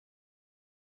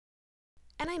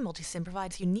Multisim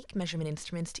provides unique measurement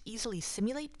instruments to easily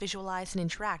simulate, visualize, and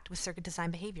interact with circuit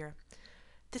design behavior.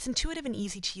 This intuitive and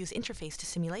easy-to-use interface to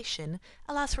simulation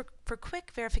allows for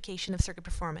quick verification of circuit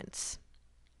performance.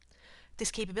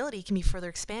 This capability can be further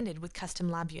expanded with custom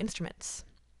LabVIEW instruments.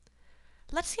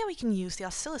 Let's see how we can use the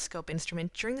oscilloscope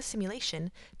instrument during the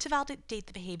simulation to validate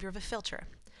the behavior of a filter.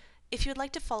 If you would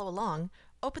like to follow along,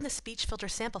 open the speech filter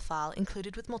sample file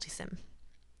included with Multisim.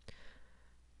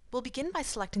 We'll begin by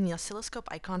selecting the oscilloscope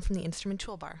icon from the instrument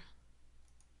toolbar.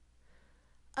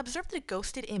 Observe that a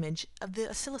ghosted image of the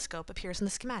oscilloscope appears in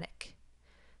the schematic.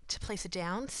 To place it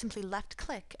down, simply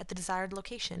left-click at the desired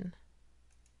location.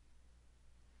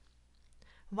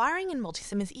 Wiring in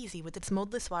Multisim is easy with its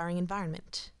modeless wiring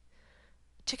environment.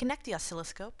 To connect the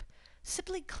oscilloscope,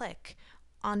 simply click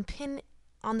on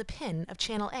the pin of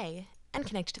channel A and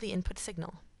connect to the input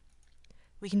signal.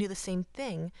 We can do the same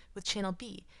thing with channel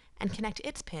B and connect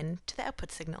its pin to the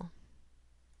output signal.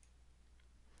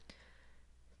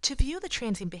 To view the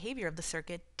transient behavior of the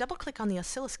circuit, double-click on the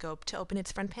oscilloscope to open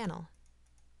its front panel.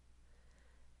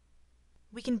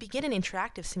 We can begin an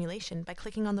interactive simulation by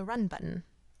clicking on the Run button.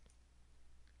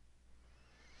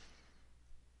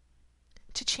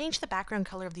 To change the background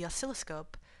color of the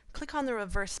oscilloscope, click on the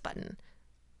Reverse button.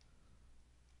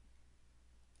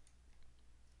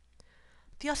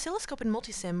 The oscilloscope in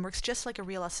Multisim works just like a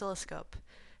real oscilloscope.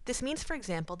 This means, for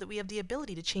example, that we have the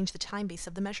ability to change the time base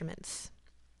of the measurements.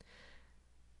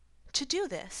 To do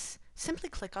this, simply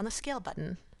click on the Scale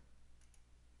button.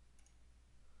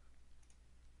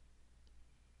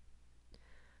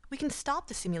 We can stop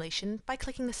the simulation by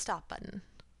clicking the Stop button.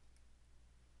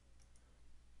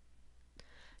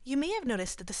 You may have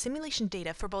noticed that the simulation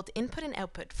data for both input and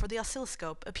output for the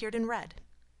oscilloscope appeared in red.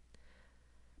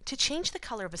 To change the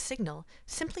color of a signal,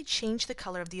 simply change the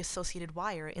color of the associated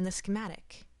wire in the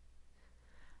schematic.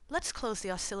 Let's close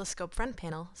the oscilloscope front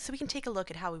panel so we can take a look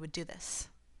at how we would do this.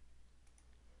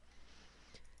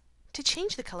 To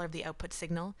change the color of the output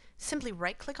signal, simply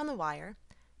right-click on the wire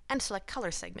and select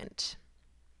Color Segment.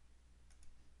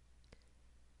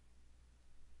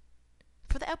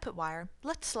 For the output wire,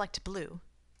 let's select blue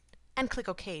and click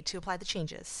OK to apply the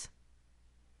changes.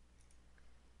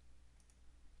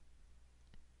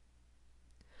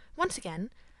 Once again,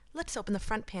 let's open the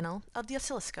front panel of the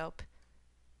oscilloscope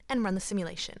and run the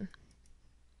simulation.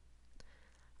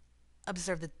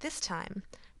 Observe that this time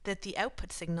that the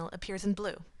output signal appears in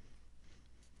blue.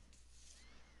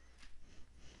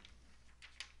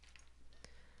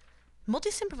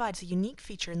 Multisim provides a unique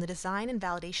feature in the design and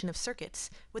validation of circuits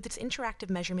with its interactive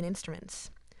measurement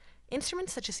instruments.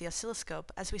 Instruments such as the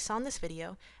oscilloscope, as we saw in this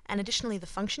video, and additionally the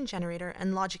function generator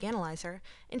and logic analyzer,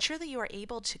 ensure that you are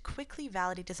able to quickly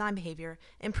validate design behavior,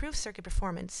 improve circuit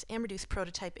performance, and reduce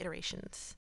prototype iterations.